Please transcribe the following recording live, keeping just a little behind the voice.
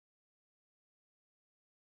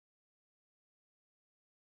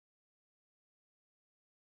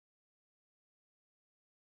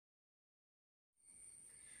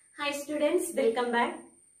Hi students, welcome back.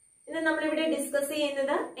 ഇന്ന് നമ്മൾ ഇവിടെ ഡിസ്കസ്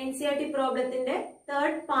ചെയ്യുന്നത് NCERT പ്രോബ്ലത്തിന്റെ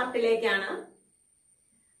third പാർട്ടിലേക്കാണ്.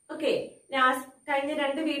 ഓക്കേ, കഴിഞ്ഞ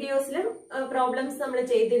രണ്ട് വീഡിയോസിലും പ്രോബ്ലംസ് നമ്മൾ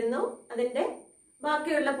ചെയ്തിരുന്നു. അതിന്റെ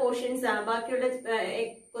ബാക്കിയുള്ള പോർഷൻസ് ആണ്, ബാക്കിയുള്ള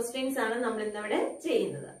ക്വസ്റ്റ്യൻസ് ആണ് നമ്മൾ ഇന്ന് ഇവിടെ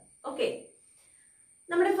ചെയ്യുന്നത്. ഓക്കേ,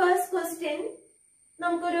 നമ്മുടെ ഫസ്റ്റ് ക്വസ്റ്റ്യൻ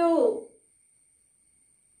നമുക്കൊരു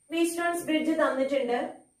വീസ്റ്റോൺസ് ബ്രിഡ്ജ് തന്നിട്ടുണ്ട്.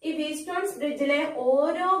 ഈ വീസ്റ്റോൺസ് ബ്രിഡ്ജിലെ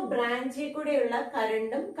ഓരോ ബ്രാഞ്ചിൽ കൂടെയുള്ള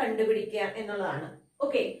കറണ്ടും കണ്ടുപിടിക്കുക എന്നുള്ളതാണ്.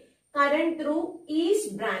 Okay, current through each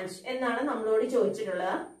branch എന്നാണ് നമ്മളോട്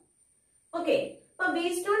ചോദിച്ചിട്ടുള്ളത്. ഓക്കെ, അപ്പൊ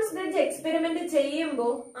വീസ്റ്റോൺസ് ബ്രിഡ്ജ് എക്സ്പെരിമെന്റ്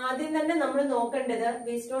ചെയ്യുമ്പോൾ ആദ്യം തന്നെ നമ്മൾ നോക്കേണ്ടത്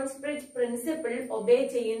വീസ്റ്റോൺസ് ബ്രിഡ്ജ് പ്രിൻസിപ്പിൾ ഒബേ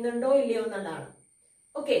ചെയ്യുന്നുണ്ടോ ഇല്ലയോ എന്നുള്ളതാണ്.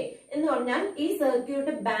 ഓക്കെ, എന്ന് പറഞ്ഞാൽ ഈ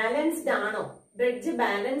സർക്യൂട്ട് ബാലൻസ്ഡ് ആണോ, ബ്രിഡ്ജ്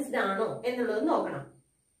ബാലൻസ്ഡ് ആണോ എന്നുള്ളത് നോക്കണം.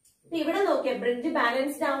 ഇവിടെ നോക്കിയാൽ ബ്രിഡ്ജ്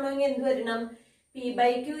ബാലൻസ്ഡ് ആവണമെങ്കിൽ എന്ത് വരണം? P by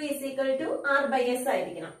Q is equal to R by S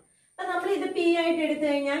ആയിരിക്കണം. അപ്പൊ നമ്മൾ ഇത് P ആയിട്ട് എടുത്തു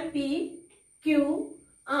കഴിഞ്ഞാൽ P Q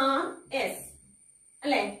R S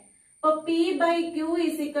അല്ലെ? അപ്പൊ P by Q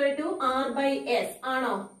is equal to R by S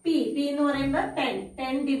ആണോ? P എന്ന് പറയുമ്പോ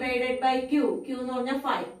 10 divided by Q എന്ന് പറഞ്ഞാൽ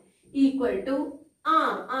 5 equal to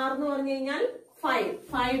R എന്ന് പറഞ്ഞു കഴിഞ്ഞാൽ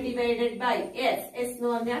 5 divided by S എന്ന്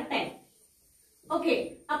പറഞ്ഞാൽ 10. ഓക്കെ,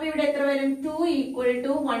 അപ്പൊ ഇവിടെ എത്ര വരും? 2 equal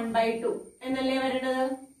to 1 by 2 എന്നല്ലേ വരേണ്ടത്?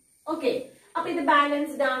 ഓക്കെ, അപ്പൊ ഇത്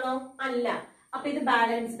ബാലൻസ്ഡ് ആണോ? അല്ല. അപ്പൊ ഇത്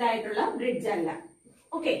ബാലൻസ്ഡ് ആയിട്ടുള്ള ബ്രിഡ്ജ് അല്ല.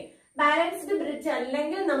 ഓക്കെ, ബാലൻസ്ഡ് ബ്രിഡ്ജ്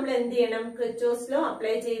അല്ലെങ്കിൽ നമ്മൾ എന്ത് ചെയ്യണം? കിർച്ചോഫ്സ് ലോ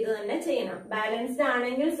അപ്ലൈ ചെയ്ത് തന്നെ ചെയ്യണം. ബാലൻസ്ഡ്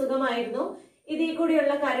ആണെങ്കിൽ സുഖമായിരുന്നു. ഇതിൽ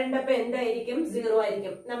കൂടിയുള്ള കറണ്ട് അപ്പൊ എന്തായിരിക്കും? 0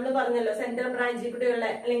 ആയിരിക്കും. നമ്മൾ പറഞ്ഞല്ലോ സെൻട്രൽ ബ്രാഞ്ചിൽ കൂടെയുള്ള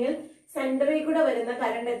അല്ലെങ്കിൽ സെന്ററിൽ കൂടെ വരുന്ന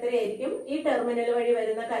കറണ്ട് എത്രയായിരിക്കും? ഈ ടെർമിനൽ വഴി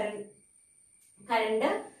വരുന്ന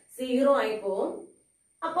കറണ്ട് 0 ആയി പോവും.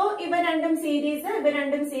 അപ്പോ ഇവ രണ്ടും സീരീസ്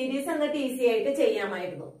എന്നിട്ട് ഈസി ആയിട്ട്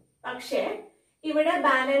ചെയ്യാമായിരുന്നു. പക്ഷെ ഇവിടെ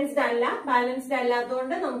ബാലൻസ്ഡ് അല്ല. ബാലൻസ്ഡ്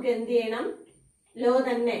അല്ലാത്തതുകൊണ്ട് നമുക്ക് എന്ത് ചെയ്യണം? ലോ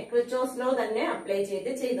തന്നെ, കിർച്ചോഫ്സ് ലോ തന്നെ അപ്ലൈ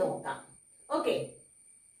ചെയ്ത് നോക്കാം. ഓക്കെ,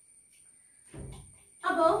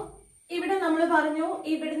 അപ്പോ ഇവിടെ നമ്മൾ പറഞ്ഞു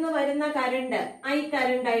ഇവിടുന്ന് വരുന്ന കറണ്ട് I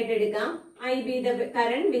കറണ്ട് ആയിട്ട് എടുക്കാം. I be the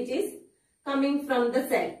current which is coming from the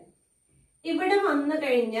cell. ഇവിടെ വന്നു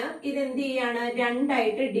കഴിഞ്ഞ് ഇതെന്ത് ചെയ്യാണ്?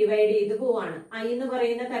 രണ്ടായിട്ട് ഡിവൈഡ് ചെയ്ത് പോവാണ്. I എന്ന്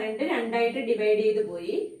പറയുന്ന കറണ്ട് രണ്ടായിട്ട് ഡിവൈഡ് ചെയ്ത്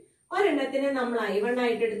പോയി. ഒരെണ്ണത്തിന് നമ്മൾ I1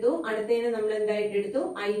 ആയിട്ട് എടുത്തു, അടുത്തതിന് നമ്മൾ എന്തായിട്ട് എടുത്തു?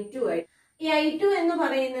 I2 ആയിട്ട്. ഈ I2 എന്ന്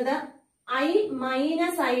പറയുന്നത് I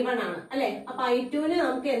മൈനസ് I1 ആണ് അല്ലെ? അപ്പൊ I2ന്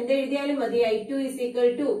നമുക്ക് എന്ത് എഴുതിയാലും മതി. I2 is equal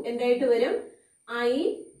to എന്തായിട്ട് വരും? I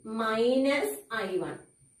minus I1.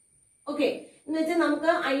 ഓക്കെ, എന്ന് വെച്ചാൽ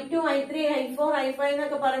നമുക്ക് I2, I3, I4, I5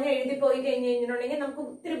 എന്നൊക്കെ പറഞ്ഞ് എഴുതി പോയി കഴിഞ്ഞ് കഴിഞ്ഞിട്ടുണ്ടെങ്കിൽ നമുക്ക്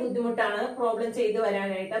ഒത്തിരി ബുദ്ധിമുട്ടാണ് പ്രോബ്ലം ചെയ്തു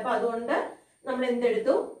വരാനായിട്ട്. അപ്പൊ അതുകൊണ്ട് നമ്മൾ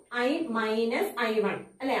എന്തെടുത്തു? I മൈനസ് I1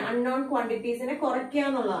 അല്ലെ? അൺനോൺ ക്വാണ്ടിറ്റീസിനെ കുറയ്ക്കുക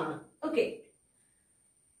എന്നുള്ളതാണ്. ഓക്കെ,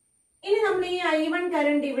 ഇനി നമ്മൾ ഈ I1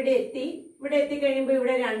 കറണ്ട് ഇവിടെ എത്തിക്കഴിയുമ്പോൾ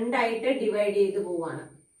ഇവിടെ രണ്ടായിട്ട് ഡിവൈഡ് ചെയ്ത് പോവാണ്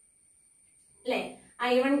അല്ലെ?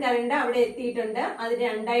 I1 കറണ്ട് അവിടെ എത്തിയിട്ടുണ്ട്, അത്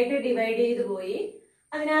രണ്ടായിട്ട് ഡിവൈഡ് ചെയ്ത് പോയി.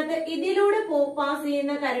 അതിനകത്ത് ഇതിലൂടെ പാസ്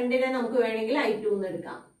ചെയ്യുന്ന കറണ്ടിനെ നമുക്ക് വേണമെങ്കിൽ I2 എന്ന്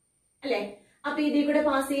എടുക്കാം അല്ലെ? അപ്പൊ ഇതിൽ കൂടെ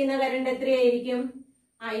പാസ് ചെയ്യുന്ന കറണ്ട് എത്രയായിരിക്കും?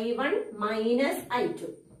 I1 minus I2.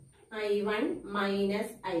 I1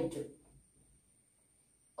 minus I2.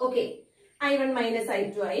 Okay, I1 minus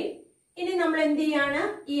I2 ആയി. ഇനി നമ്മൾ എന്ത് ചെയ്യാണ്?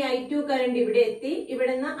 ഈ I2 കറണ്ട് ഇവിടെ എത്തി,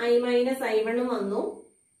 ഇവിടുന്ന് I മൈനസ് I1 വന്നു.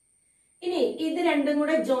 ഇനി ഇത് രണ്ടും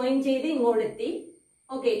കൂടെ ജോയിൻ ചെയ്ത് ഇങ്ങോട്ട് എത്തി.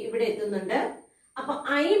 ഓക്കെ, ഇവിടെ എത്തുന്നുണ്ട്. അപ്പൊ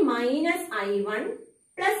I minus I1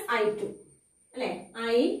 plus I2 അല്ലെ?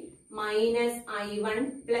 I minus I1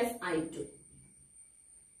 plus I2.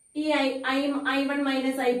 ഈ I1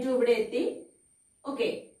 മൈനസ് I2 ഇവിടെ എത്തി. ഓക്കെ,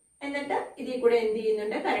 എന്നിട്ട് ഇതിൽ കൂടെ എന്ത്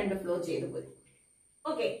ചെയ്യുന്നുണ്ട്? കറണ്ട് ഫ്ലോ ചെയ്തു പോയി.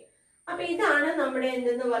 ഓക്കെ, അപ്പൊ ഇതാണ് നമ്മുടെ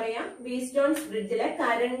എന്തെന്ന് പറയാം വീസ്റ്റോൺസ് ബ്രിഡ്ജിലെ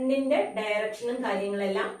കറണ്ടിന്റെ ഡയറക്ഷനും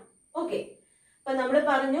കാര്യങ്ങളെല്ലാം. ഓക്കെ, അപ്പൊ നമ്മൾ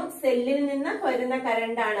പറഞ്ഞു സെല്ലിൽ നിന്ന് വരുന്ന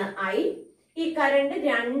കറണ്ടാണ് I. ഈ കറണ്ട്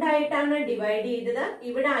രണ്ടായിട്ടാണ് ഡിവൈഡ് ചെയ്തത്.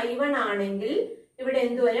 ഇവിടെ I1 ആണെങ്കിൽ ഇവിടെ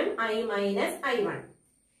എന്ത് വരും? I minus I1.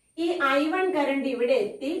 ഈ I1 കറണ്ട് ഇവിടെ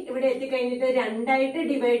എത്തിക്കഴിഞ്ഞിട്ട് രണ്ടായിട്ട്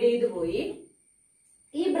ഡിവൈഡ് ചെയ്ത് പോയി.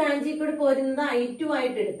 ഈ ബ്രാഞ്ചിൽ കൂടെ പോരുന്നത് I2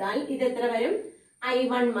 ആയിട്ട് എടുത്താൽ ഇത് എത്ര വരും?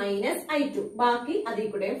 I1 minus I2. ബാക്കി അതിൽ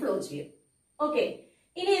കൂടെ ഫ്ലോ ചെയ്യും. ഓക്കെ,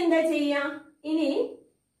 ഇനി എന്താ ചെയ്യാ? ഇനി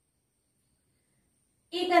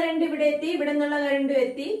ഈ കറണ്ട് ഇവിടെ എത്തി, ഇവിടെ നിന്നുള്ള കറണ്ടും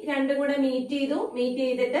എത്തി, രണ്ടും കൂടെ മീറ്റ്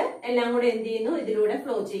ചെയ്തിട്ട് എല്ലാം കൂടെ എന്ത് ചെയ്യുന്നു? ഇതിലൂടെ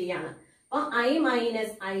ഫ്ലോ ചെയ്യാണ്. അപ്പൊ I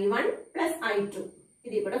minus I1 plus I2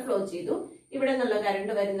 ഇതിൽ കൂടെ ഫ്ലോ ചെയ്തു. ഇവിടെ നിന്നുള്ള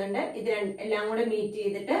കറണ്ട് വരുന്നുണ്ട്, ഇത് എല്ലാം കൂടെ മീറ്റ്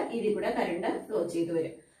ചെയ്തിട്ട് ഇതിൽ കൂടെ കറണ്ട് ഫ്ലോ ചെയ്തു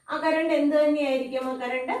വരും. ആ കറണ്ട് എന്ത് തന്നെയായിരിക്കും? ആ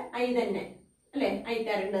കറണ്ട് I തന്നെ അല്ലെ? I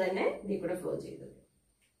കറണ്ട് തന്നെ ഇതിൽ കൂടെ ഫ്ലോ ചെയ്തു.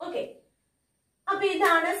 ഓക്കെ, അപ്പൊ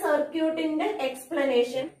ഇതാണ് സർക്യൂട്ടിന്റെ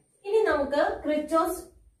എക്സ്പ്ലനേഷൻ. ഇനി നമുക്ക് കിർച്ചോഫ്സ്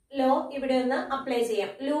ലോ ഇവിടെ ഒന്ന് അപ്ലൈ ചെയ്യാം.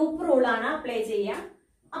 ലൂപ്പ് റൂൾ ആണ് അപ്ലൈ ചെയ്യാം.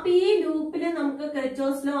 അപ്പൊ ഈ ലൂപ്പിൽ നമുക്ക്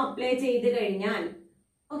കിർച്ചോഫ് ലോ അപ്ലൈ ചെയ്ത് കഴിഞ്ഞാൽ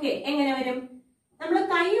ഓക്കെ എങ്ങനെ വരും? നമ്മൾ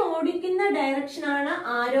കൈ ഓടിക്കുന്ന ഡയറക്ഷൻ ആണ്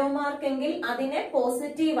ആരോ മാർക്ക് എങ്കിൽ അതിനെ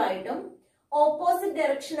പോസിറ്റീവായിട്ടും ഓപ്പോസിറ്റ്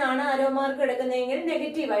ഡയറക്ഷൻ ആണ് ആരോ മാർക്ക് എടുക്കുന്നതെങ്കിൽ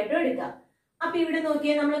നെഗറ്റീവായിട്ടും എടുക്കുക. അപ്പൊ ഇവിടെ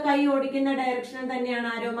നോക്കിയാൽ നമ്മൾ കൈ ഓടിക്കുന്ന ഡയറക്ഷൻ തന്നെയാണ്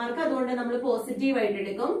ആരോ മാർക്ക്, അതുകൊണ്ട് നമ്മൾ പോസിറ്റീവായിട്ട്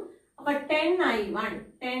എടുക്കും. അപ്പൊ 10I1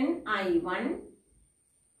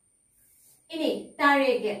 ഇനി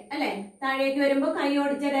താഴേക്ക് അല്ലെ, താഴേക്ക് വരുമ്പോ കൈ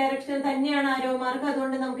ഓടിച്ച ഡയറക്ഷൻ തന്നെയാണ് ആരോ മാർക്ക്,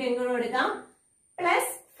 അതുകൊണ്ട് നമുക്ക് എങ്ങോട്ടും എടുക്കാം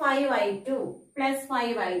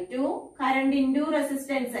 +5I2 കറണ്ട് ഇൻറ്റു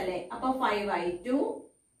റെസിസ്റ്റൻസ് അല്ലെ, അപ്പൊ 5I2.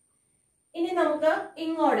 ഇനി നമുക്ക്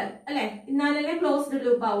ഇങ്ങോട്ട് അല്ലെ, എന്നാലല്ലേ ക്ലോസ്ഡ്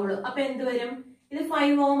ലൂപ്പ് ആവുള്ളൂ. അപ്പൊ എന്ത് വരും? ഇത്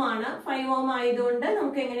 5 ഓം ആണ്. 5 ഓം ആയതുകൊണ്ട്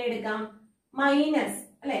നമുക്ക് എങ്ങനെ എടുക്കാം? മൈനസ്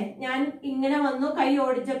അല്ലെ, ഞാൻ ഇങ്ങനെ വന്നു കൈ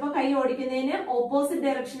ഓടിച്ചപ്പോ കൈ ഓടിക്കുന്നതിന് ഓപ്പോസിറ്റ്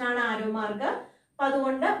ഡയറക്ഷൻ ആണ് ആരോ മാർക്ക്, അപ്പൊ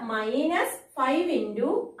അതുകൊണ്ട് -5 ഇൻറ്റു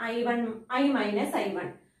I1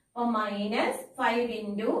 അപ്പൊ -5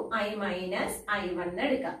 ഇൻറ്റു I-1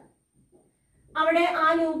 എടുക്കാം. അവിടെ ആ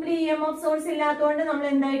ലൂപ്പിൽ EMF സോഴ്സ് ഇല്ലാത്തതുകൊണ്ട് നമ്മൾ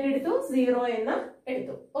എന്തായിട്ട് എടുത്തു? 0 എന്ന്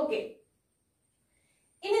എടുത്തു. ഓക്കെ,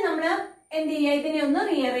 ഇനി നമ്മൾ എന്ത് ചെയ്യാം? ഇതിനെ ഒന്ന്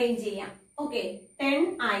റീഅറേഞ്ച് ചെയ്യാം. Okay,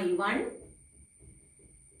 10I1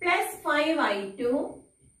 + 5I2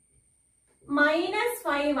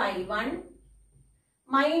 -5I1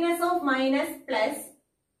 minus of minus plus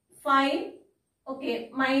 5. Okay,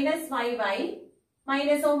 -5I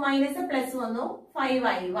minus of minus plus വന്നു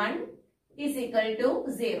 5I1 is equal to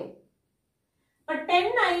 0. But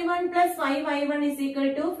 10I1 plus 5I1 is equal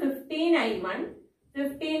to 15I1.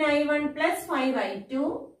 15I1 plus 5I2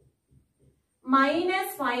 minus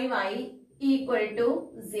 5I equal to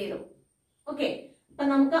 0. Okay. അപ്പൊ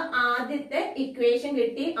നമുക്ക് ആദ്യത്തെ equation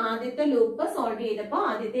കിട്ടി. ആദ്യത്തെ loop solve ചെയ്തപ്പോ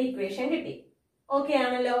ആദ്യത്തെ equation കിട്ടി. Okay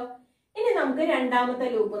ആണല്ലോ. ഇനി നമുക്ക് രണ്ടാമത്തെ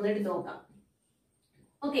ലൂപ്പ് ഒന്ന് എടുത്ത് നോക്കാം.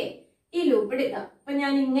 ഓക്കെ, ഈ ലൂപ്പ് എടുക്കാം. അപ്പൊ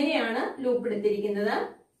ഞാൻ ഇങ്ങനെയാണ് ലൂപ്പ് എടുത്തിരിക്കുന്നത്.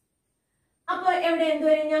 അപ്പൊ എവിടെ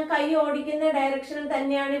എന്തുവരും? ഞാൻ കൈ ഓടിക്കുന്ന ഡയറക്ഷനിൽ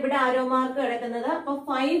തന്നെയാണ് ഇവിടെ ആരോ മാർക്ക് കിടക്കുന്നത്. അപ്പൊ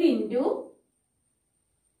 5 ഇൻറ്റു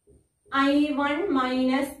I1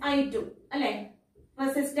 മൈനസ് I2 അല്ലെ,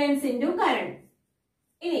 റെസിസ്റ്റൻസ് ഇൻറ്റു കറണ്ട്.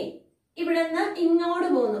 ഇനി ഇവിടെ നിന്ന് ഇങ്ങോട്ട്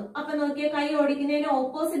പോകുന്നു. അപ്പൊ നോക്കിയ കൈ ഓടിക്കുന്നതിന്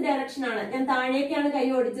ഓപ്പോസിറ്റ് ഡയറക്ഷൻ ആണ്. ഞാൻ താഴേക്കാണ് കൈ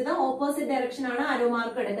ഓടിച്ചത്, ഓപ്പോസിറ്റ് ഡയറക്ഷൻ ആണ് ആരോ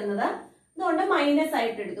മാർക്ക് എടുക്കുന്നത്, അതുകൊണ്ട് മൈനസ്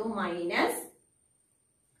ആയിട്ട് എടുത്തു. -10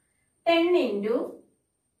 into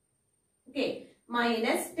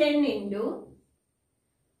 -10 into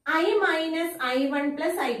I minus I1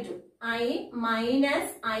 plus I2. I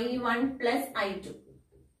minus I1 plus I2.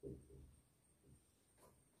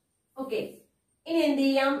 Okay, ഇനി എന്ത്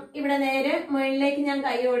ചെയ്യാം? ഇവിടെ നേരെ മുകളിലേക്ക് ഞാൻ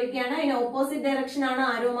കൈ ഓടിക്കുകയാണ്, അതിന് ഓപ്പോസിറ്റ് ഡയറക്ഷൻ ആണ്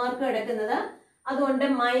ആരോ മാർക്ക് കിടക്കുന്നത്, അതുകൊണ്ട്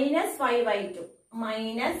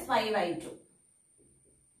 -5I2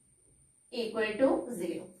 ഈക്വൽ ടു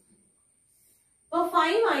 0. അപ്പൊ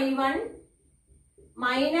 5I1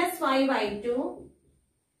 minus 5I2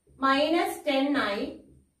 minus 10I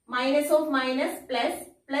minus of minus plus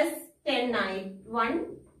 10I1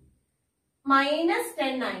 minus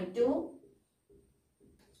 10I2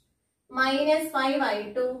 minus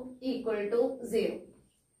 5I2 equal to 0.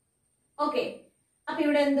 Okay. അപ്പൊ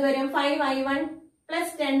ഇവിടെ എന്ത് വരും? 5I1 plus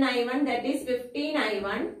 10I1 that is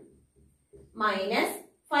 15I1 minus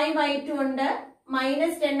 5I2 ഉണ്ട്,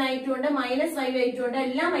 minus 10I2 ഉണ്ട്, minus 5I2 ഉണ്ട്,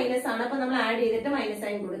 എല്ലാം minus ആണ്. അപ്പൊ നമ്മൾ ആഡ് ചെയ്തിട്ട് മൈനസ്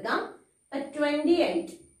സൈൻ കൊടുക്കാം. 28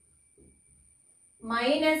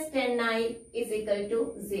 minus 10I is equal to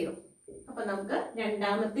 0. അപ്പൊ നമുക്ക്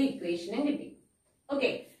രണ്ടാമത്തെ ഇക്വേഷനും കിട്ടി. ഓക്കെ,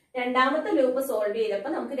 രണ്ടാമത്തെ ലൂപ്പ് സോൾവ് ചെയ്തപ്പോ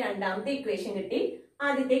നമുക്ക് രണ്ടാമത്തെ ഇക്വേഷൻ കിട്ടി.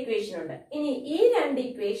 ആദ്യത്തെ ഇക്വേഷൻ ഉണ്ട്. ഇനി ഈ രണ്ട്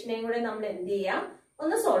ഇക്വേഷനെയും കൂടെ നമ്മൾ എന്ത് ചെയ്യാം?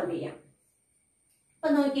 ഒന്ന് സോൾവ് ചെയ്യാം. അപ്പൊ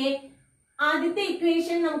നോക്കിയേ, ആദ്യത്തെ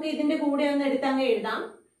ഇക്വേഷൻ നമുക്ക് ഇതിന്റെ കൂടെ ഒന്ന് എടുത്തങ്ങ് എഴുതാം.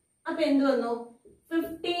 അപ്പൊ എന്ത് വന്നു?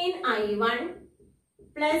 15I1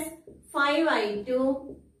 plus 5I2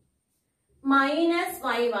 minus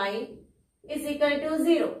 5I is equal to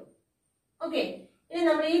 0. Okay, ഇനി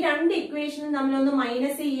നമ്മൾ ഈ രണ്ട് ഇക്വേഷനും നമ്മളൊന്ന്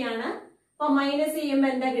മൈനസ് ചെയ്യാണ്. അപ്പൊ മൈനസ് ചെയ്യുമ്പോ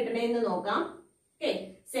എന്താ കിട്ടണേന്ന് നോക്കാം. ഓക്കെ,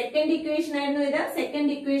 സെക്കൻഡ് ഇക്വേഷൻ ആയിരുന്നു ഇത്.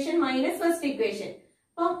 Second equation minus first equation.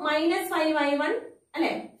 അപ്പൊ -5I1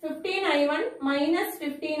 അല്ലെ, 15I1 minus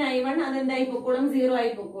 15I1 അതെന്തായി പൊക്കോളും? 0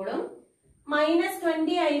 ആയി പൊക്കോളും.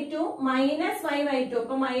 -20I2 minus 5I2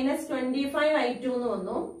 അപ്പൊ -25I2 എന്ന്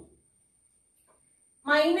വന്നു.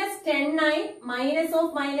 -10I minus of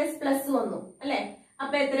minus plus വന്നു അല്ലെ,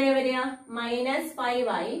 അപ്പൊ എത്രയാ വരിക?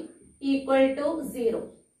 -5I equal to 0.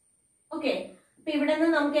 ഓക്കെ, അപ്പൊ ഇവിടെ നിന്ന്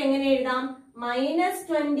നമുക്ക് എങ്ങനെ എഴുതാം?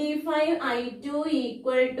 -25I2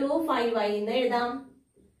 equal to 5I എന്ന് എഴുതാം.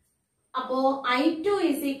 അപ്പോ I2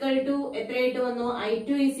 is equal to എത്രയായിട്ട് വന്നു? I2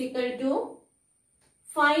 is equal to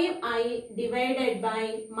 5I divided by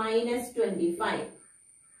 -25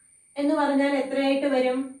 എന്ന് പറഞ്ഞാൽ എത്രയായിട്ട്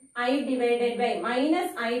വരും? I divided by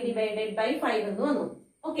 -I divided by 5 എന്ന് വന്നു.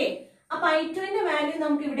 ഓക്കെ, അപ്പൊ I2ന്റെ വാല്യൂ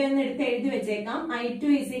നമുക്ക് ഇവിടെ ഒന്ന് എടുത്ത് എഴുതി വെച്ചേക്കാം.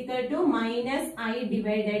 I2 is equal to minus I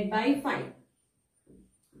divided by 5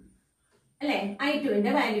 അല്ലെ,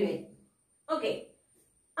 I2ന്റെ വാല്യൂ. ഓക്കെ,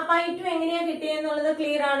 അപ്പൊ I2 എങ്ങനെയാ കിട്ടിയെന്നുള്ളത്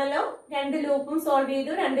ക്ലിയർ ആണല്ലോ. രണ്ട് ലൂപ്പും സോൾവ്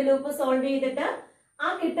ചെയ്തു. രണ്ട് ലൂപ്പ് സോൾവ് ചെയ്തിട്ട് ആ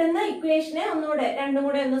കിട്ടുന്ന ഇക്വേഷനെ ഒന്നുകൂടെ രണ്ടും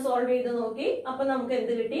കൂടെ ഒന്ന് സോൾവ് ചെയ്ത് നോക്കി. അപ്പൊ നമുക്ക്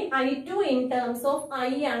എന്ത് കിട്ടി? I2 in terms of I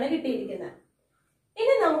ആണ് കിട്ടിയിരിക്കുന്നത്.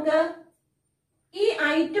 ഇനി നമുക്ക് ഈ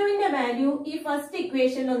I2ന്റെ വാല്യൂ ഈ ഫസ്റ്റ്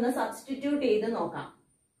ഇക്വേഷനിൽ ഒന്ന് സബ്സ്റ്റിറ്റ്യൂട്ട് ചെയ്ത് നോക്കാം.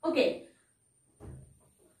 ഓക്കെ,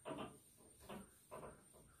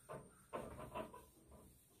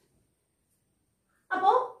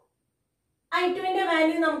 അപ്പോ I2ന്റെ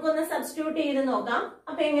വാല്യൂ നമുക്കൊന്ന് സബ്സ്റ്റിറ്റ്യൂട്ട് ചെയ്ത് നോക്കാം.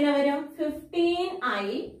 അപ്പൊ എങ്ങനെ വരും? 15I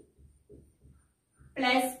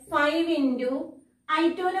പ്ലസ് 5 ഇൻറ്റു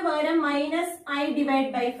I2ന് പകരം minus I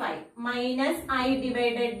divide by 5 minus I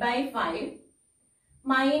divided by 5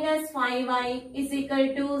 minus 5I is equal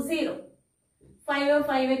to 0.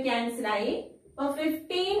 5 cancel ആയി. അപ്പൊ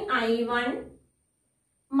 15I1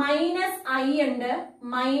 മൈനസ് I ഉണ്ട്,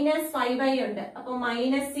 മൈനസ് 5I ഉണ്ട്. അപ്പൊ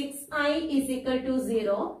minus 6I is equal to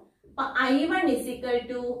 0. അപ്പൊ I1 is equal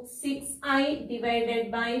to 6I divided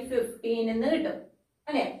by 15 എന്ന് കിട്ടും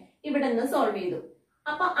അല്ലെ. ഇവിടെ നിന്ന് സോൾവ് ചെയ്തു.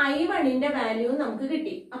 അപ്പൊ I1ന്റെ വാല്യൂ നമുക്ക്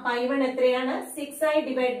കിട്ടി. അപ്പൊ I1 എത്രയാണ്? 6I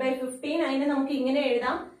divide by 15. അതിനെ നമുക്ക് ഇങ്ങനെ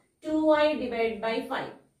എഴുതാം, 2I ഡിവൈഡ് ബൈ 5.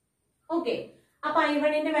 ഓക്കെ, അപ്പൊ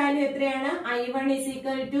I1ന്റെ വാല്യൂ എത്രയാണ്? I1 is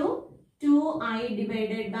equal to 2I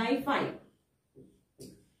divided by 5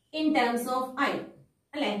 in terms of I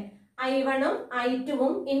അല്ലെ. I1ഉം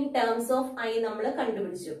I2ഉം ഇൻ ടേംസ് ഓഫ് I നമ്മൾ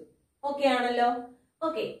കണ്ടുപിടിച്ചു. ഓക്കെ ആണല്ലോ.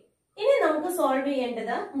 ഓക്കെ, ഇനി നമുക്ക് സോൾവ്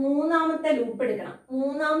ചെയ്യേണ്ടത് മൂന്നാമത്തെ ലൂപ്പ് എടുക്കണം.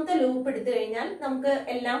 മൂന്നാമത്തെ ലൂപ്പ് എടുത്തു കഴിഞ്ഞാൽ നമുക്ക്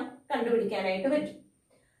എല്ലാം കണ്ടുപിടിക്കാനായിട്ട് പറ്റും.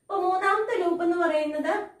 അപ്പൊ മൂന്നാമത്തെ ലൂപ്പ് എന്ന്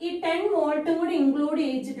പറയുന്നത് ഈ 10 വോൾട്ടും കൂടി ഇൻക്ലൂഡ്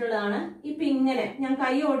ചെയ്യിച്ചിട്ടുള്ളതാണ്. ഇപ്പൊ ഇങ്ങനെ ഞാൻ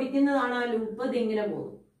കൈ ഓടിക്കുന്നതാണ് ആ ലൂപ്പ്. ഇത് ഇങ്ങനെ പോകും.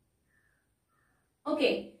 ഓക്കെ,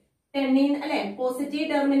 10 അല്ലെ, പോസിറ്റീവ്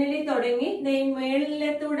ടെർമിനലിൽ തുടങ്ങി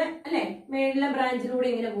മേളിലൂടെ അല്ലെ, മേളിലെ ബ്രാഞ്ചിലൂടെ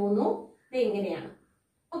ഇങ്ങനെ പോകുന്നു. ഇത് ഇങ്ങനെയാണ്.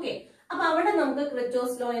 ഓക്കെ, അപ്പൊ അവിടെ നമുക്ക്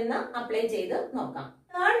ക്രിച്ചോസ് ലോ എന്ന് അപ്ലൈ ചെയ്ത് നോക്കാം.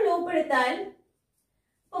 തേർഡ് ലൂപ്പ് എടുത്താൽ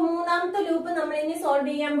ഇപ്പൊ മൂന്നാമത്തെ ലൂപ്പ് നമ്മൾ ഇനി സോൾവ്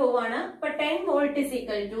ചെയ്യാൻ പോവാണ്. അപ്പൊ 10 volt is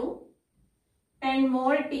equal to 10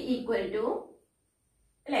 volt equal to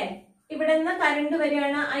അല്ലെ, ഇവിടെ നിന്ന് കറണ്ട്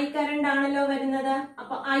വരികയാണ്. I കറണ്ട് ആണല്ലോ വരുന്നത്.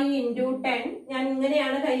 അപ്പൊ I ഇൻറ്റു 10. ഞാൻ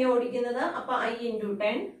ഇങ്ങനെയാണ് കൈ ഓടിക്കുന്നത്. അപ്പൊ I ഇൻറ്റു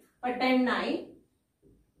 10. അപ്പൊ 10I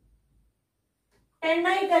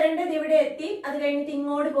കറണ്ട് ഇവിടെ എത്തി. അത് കഴിഞ്ഞിട്ട്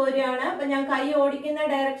ഇങ്ങോട്ട് പോരുകയാണ്. അപ്പൊ ഞാൻ കൈ ഓടിക്കുന്ന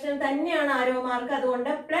ഡയറക്ഷൻ തന്നെയാണ് ആരോ മാർക്ക്.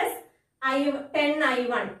 അതുകൊണ്ട് പ്ലസ്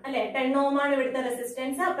 10I1 അല്ലെ, 10 ഓം ആണ് ഇവിടുത്തെ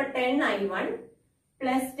റെസിസ്റ്റൻസ്. അപ്പൊ 10I1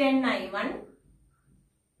 പ്ലസ് 10I1.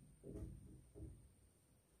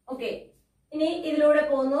 ഓക്കെ, ഇനി ഇതിലൂടെ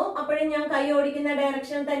പോകുന്നു. അപ്പോഴും ഞാൻ കൈ ഓടിക്കുന്ന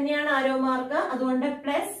ഡയറക്ഷൻ തന്നെയാണ് ആരോ മാർക്ക്. അതുകൊണ്ട്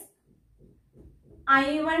plus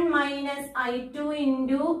I1 minus I2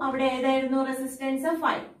 into അവിടെ ഏതായിരുന്നു റെസിസ്റ്റൻസ്?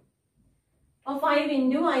 5. അപ്പൊ 5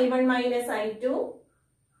 ഇൻറ്റു I1 മൈനസ് I2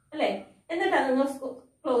 അല്ലെ. എന്നിട്ട് അതൊന്ന്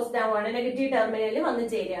ക്ലോസ്ഡ് ആവുകയാണ്, നെഗറ്റീവ് ടെർമിനലിൽ വന്നു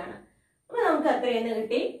ചേരുകയാണ്. അപ്പൊ നമുക്ക് അത്രയെന്ന്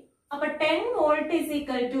കിട്ടി. അപ്പൊ 10 വോൾട്ട് ഇസ്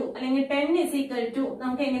ഈക്വൽ ടു അല്ലെങ്കിൽ 10 ഇസ് ഈക്വൽ ടു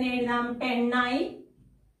നമുക്ക് എങ്ങനെ എഴുതാം? 10I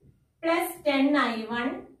plus 10I1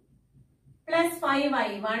 plus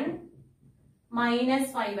 5I1 minus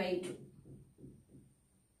 5I2.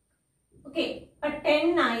 Okay, അപ്പൊ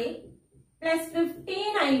 10I plus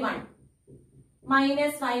 15I1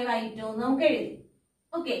 minus 5I2 നമുക്ക് എഴുതി.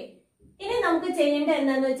 ഓക്കെ, ഇനി നമുക്ക് ചെയ്യേണ്ടത്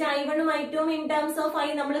എന്താന്ന് വെച്ചാൽ I1ഉം I2ഉം ഇൻ ടേംസ് ഓഫ് I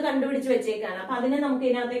നമ്മൾ കണ്ടുപിടിച്ച് വെച്ചേക്കാണ്. അപ്പൊ അതിനെ നമുക്ക്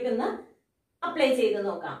ഇതിനകത്തേക്ക് ഒന്ന് അപ്ലൈ ചെയ്ത്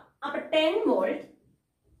നോക്കാം. അപ്പൊ 10 volt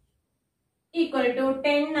equal to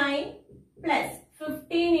 10I plus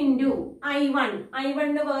 15 into I1.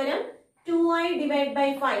 I1ന് പകരം 2I ഡിവൈഡ് ബൈ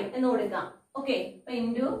 5 എന്ന് കൊടുക്കാം. ഓക്കെ, അപ്പൊ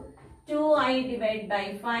into 2I divide by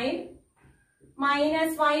 5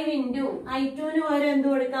 minus 5 into I2ന് പകരം എന്ത്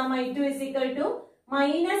കൊടുക്കാം? I2 is equal to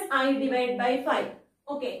minus I divide by 5.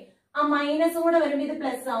 Okay, ആ മൈനസ് കൂടെ വരുമ്പോൾ ഇത്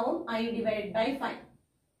പ്ലസ് ആവും. I divide by 5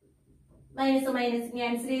 minus minus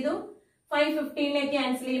cancel ചെയ്തു. 5 15ലേക്ക്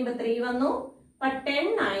ക്യാൻസൽ ചെയ്യുമ്പോൾ 3 വന്നു. അപ്പൊ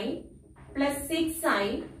 10I plus 6I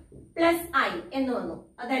plus I എന്ന് വന്നു.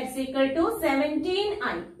 That's equal to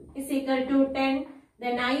 17I is equal to 10.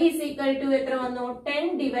 then I is equal to എത്ര വന്നു? 10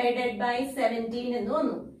 ഡിവൈഡഡ് ബൈ 17 എന്ന്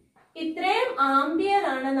വന്നു. ഇത്രയും ആംബിയർ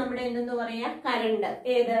ആണ് നമ്മുടെ എന്തെന്ന് പറയാ കറണ്ട്.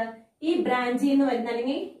 ഏത്? ഈ ബ്രാഞ്ചിൽ നിന്ന് വരുന്ന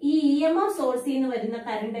അല്ലെങ്കിൽ ഈ EMF സോഴ്സിൽ നിന്ന് വരുന്ന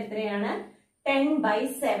കറണ്ട് എത്രയാണ്?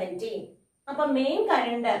 10/17. അപ്പൊ മെയിൻ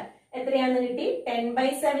കറണ്ട് എത്രയാണെന്ന് കിട്ടി?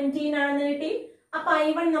 10/17 ആണെന്ന് കിട്ടി. അപ്പൊ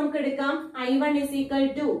I1 നമുക്ക് എടുക്കാം. I1 ഇസ് ഈക്വൽ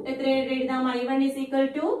ടു എത്ര എഴുതാം? I1 ഇസ് ഈക്വൽ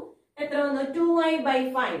ടു എത്ര വന്നു?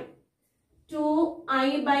 2I/5.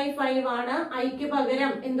 2I/5 ആണ്. ഐക്ക്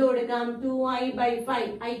പകരം എന്ത് കൊടുക്കാം? 2I/5.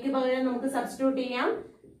 ഐക്ക് പകരം നമുക്ക് സബ്സ്റ്റിറ്റ്യൂട്ട് ചെയ്യാം.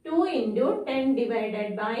 2 into 10 divided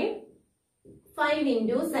by 5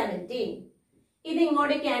 into 17. ഇത്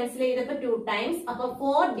ഇങ്ങോട്ട് ക്യാൻസൽ ചെയ്തപ്പോ 2 times. അപ്പൊ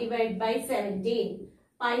 4 divided by 17.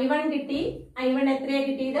 I1 കിട്ടി. I1 എത്രയാ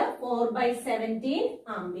കിട്ടിയത്? 4 by 17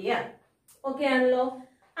 ആംപിയർ. ഓക്കെ ആണല്ലോ.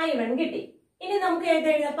 I1 കിട്ടി. ഇനി നമുക്ക്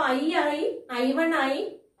എഴുതാം. അപ്പൊ I ആയി, I1 ആയി.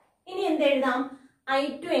 ഇനി എന്ത് എഴുതാം?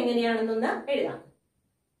 I2 എങ്ങനെയാണെന്നൊന്ന് എഴുതാം.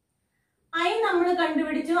 I നമ്മൾ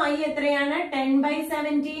കണ്ടുപിടിച്ചു. I എത്രയാണ്? 10 by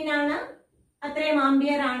 17 ആണ്. അത്രയും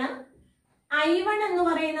ആംപിയർ ആണ്. I1 എന്ന്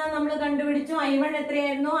പറയുന്നത് നമ്മൾ കണ്ടുപിടിച്ചു. I1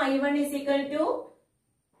 എത്രയായിരുന്നു? I1 is equal to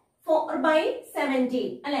 4 by 17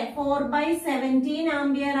 അല്ലെ? 4 by 17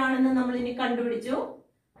 ആംപിയർ ആണെന്ന് നമ്മൾ ഇനി കണ്ടുപിടിച്ചു.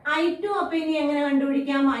 I2 അപ്പൊ ഇനി എങ്ങനെ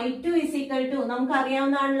കണ്ടുപിടിക്കാം? I2 is equal to നമുക്ക്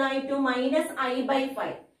അറിയാവുന്നതാണല്ലോ I2 minus I by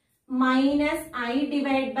 5 minus I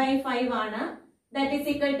divided by 5 ആണ്. That is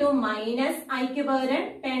equal to minus I ക്ക് പകരം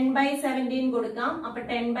 10 by 17 കൊടുക്കാം. അപ്പൊ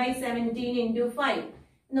 10 by 17 into 5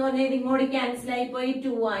 എന്ന് പറഞ്ഞത് ഇങ്ങോട്ട് ക്യാൻസൽ ആയി പോയി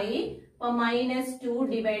 2 ആയി. അപ്പൊ minus 2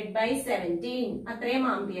 divided by 17 അത്രയും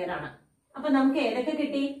ആംപിയർ ആണ്. അപ്പൊ നമുക്ക് ഏതൊക്കെ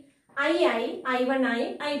കിട്ടി? I ആയി, I1 ആയി,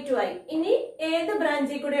 I2 ആയി. ഇനി ഏത്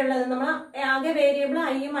ബ്രാഞ്ചിൽ കൂടെ ഉള്ളത്? നമ്മൾ ആകെ വേരിയബിൾ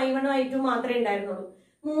ഐയും I1 ഉം I2 മാത്രമേ ഉണ്ടായിരുന്നുള്ളൂ.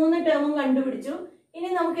 3 ടേമും കണ്ടുപിടിച്ചു. ഇനി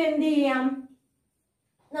നമുക്ക് എന്ത് ചെയ്യാം?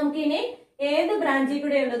 നമുക്കിനി ഏത് ബ്രാഞ്ചിൽ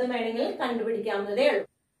കൂടെ ഉള്ളത് വേണമെങ്കിൽ കണ്ടുപിടിക്കാവുന്നതേ ഉള്ളൂ.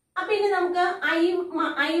 അപ്പൊ ഇനി നമുക്ക്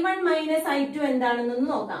I1 മൈനസ് I2 എന്താണെന്നൊന്ന്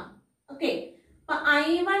നോക്കാം. ഓക്കെ, അപ്പൊ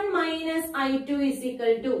I1 minus I2 is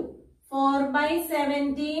equal to 4 by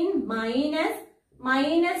 17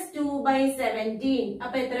 minus 2 by 17.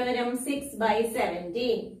 അപ്പൊ എത്ര വരും? 6 by 17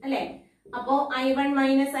 അല്ലെ? അപ്പോ I1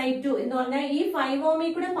 മൈനസ് I2 എന്ന് പറഞ്ഞാൽ ഈ 5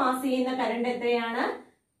 ഓമിൽ കൂടെ പാസ് ചെയ്യുന്ന കറണ്ട് എത്രയാണ്?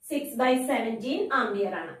 6 by 17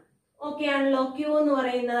 ആംപിയർ ആണ്. ഓക്കെ ആണല്ലോ. Q എന്ന്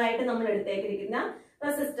പറയുന്നതായിട്ട് നമ്മൾ എടുത്തേക്കിരിക്കുന്ന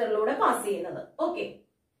റെസിസ്റ്ററിലൂടെ പാസ് ചെയ്യുന്നത്. ഓക്കെ,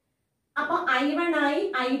 അപ്പൊ I1 ആയി,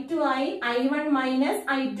 I2 ആയി, I1 മൈനസ്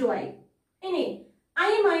I2 ആയി. ഇനി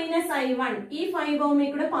I മൈനസ് I1 ഈ 5 ഓമിൽ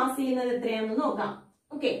കൂടെ പാസ് ചെയ്യുന്നത് എത്രയാണെന്ന് നോക്കാം.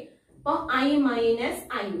 ഓക്കെ, അപ്പൊ I മൈനസ്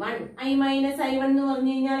I1 എന്ന്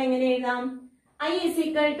പറഞ്ഞു കഴിഞ്ഞാൽ എങ്ങനെ എഴുതാം? I is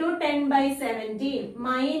equal to 10 by 17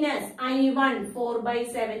 minus I1 4 by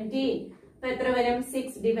 17. അപ്പൊ എത്ര വരും?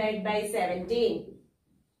 6 divided by 17.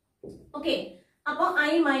 ഓക്കെ, അപ്പൊ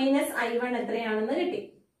I മൈനസ് I1 എത്രയാണെന്ന് കിട്ടി.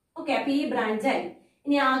 ഓക്കെ, അപ്പൊ ഈ ബ്രാഞ്ച് ആയി.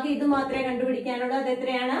 ഇനി ആകെ ഇത് മാത്രമേ കണ്ടുപിടിക്കാനുള്ളൂ. അത്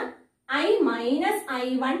എത്രയാണ്? I minus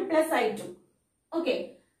I1 plus I2. Okay,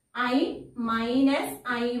 I minus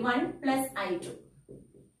I1 plus I2.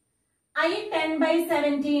 I 10 by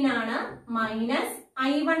 17 ആണ്, മൈനസ്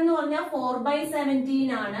I1 എന്ന് പറഞ്ഞാൽ 4 by 17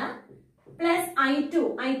 ആണ്, പ്ലസ് I2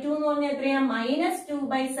 എന്ന് പറഞ്ഞാൽ എത്രയാ? മൈനസ് 2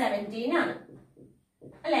 by 17 ആണ്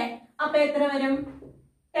അല്ലെ? അപ്പൊ എത്ര വരും?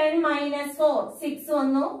 10 മൈനസ് 4 6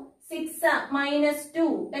 വന്നു. 6 മൈനസ്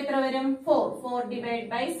 2 എത്ര വരും? 4 divided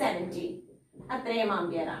by 17 അത്രയും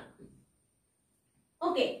ആംപിയർ ആണ്.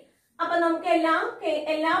 ഓക്കെ, അപ്പൊ നമുക്ക്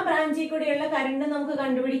എല്ലാ ബ്രാഞ്ചിൽ കൂടെയുള്ള കറണ്ട് നമുക്ക്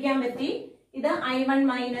കണ്ടുപിടിക്കാൻ പറ്റി. ഇത് I1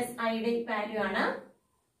 മൈനസ് ഐയുടെ വാല്യൂ ആണ്.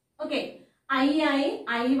 ഓക്കെ, I ആയി,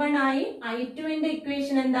 I1 ആയി, I2ന്റെ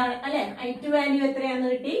ഇക്വേഷൻ എന്താണ് അല്ലെ? I2 വാല്യൂ എത്രയാന്ന്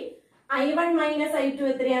കിട്ടി. I1 മൈനസ് I2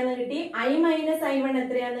 എത്രയാന്ന് കിട്ടി. I മൈനസ് I1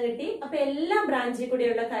 എത്രയാന്ന് കിട്ടി. അപ്പൊ എല്ലാ ബ്രാഞ്ചിൽ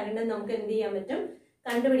കൂടെയുള്ള കറണ്ട് നമുക്ക് എന്ത് ചെയ്യാൻ പറ്റും?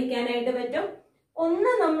 കണ്ടുപിടിക്കാനായിട്ട് പറ്റും.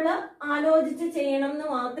 ഒന്ന് നമ്മൾ ആലോചിച്ച് ചെയ്യണം എന്ന്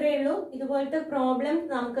മാത്രമേ ഉള്ളൂ. ഇതുപോലത്തെ പ്രോബ്ലം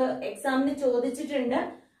നമുക്ക് എക്സാമിന് ചോദിച്ചിട്ടുണ്ട്.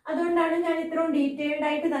 അതുകൊണ്ടാണ് ഞാൻ ഇത്രയും ഡീറ്റെയിൽഡ്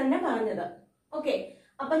ആയിട്ട് തന്നെ പറഞ്ഞത്. ഓക്കെ,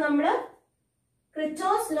 അപ്പൊ നമ്മള്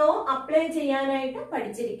ക്രിച്ചോസ് ലോ അപ്ലൈ ചെയ്യാനായിട്ട്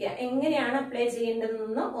പഠിച്ചിരിക്കുക. എങ്ങനെയാണ് അപ്ലൈ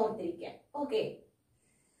ചെയ്യേണ്ടതെന്ന് ഓർത്തിരിക്കുക. Okay,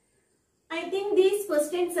 I think these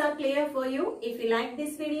questions are clear for you. If you like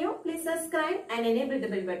this video, please subscribe and enable the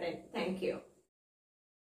bell button. Thank you.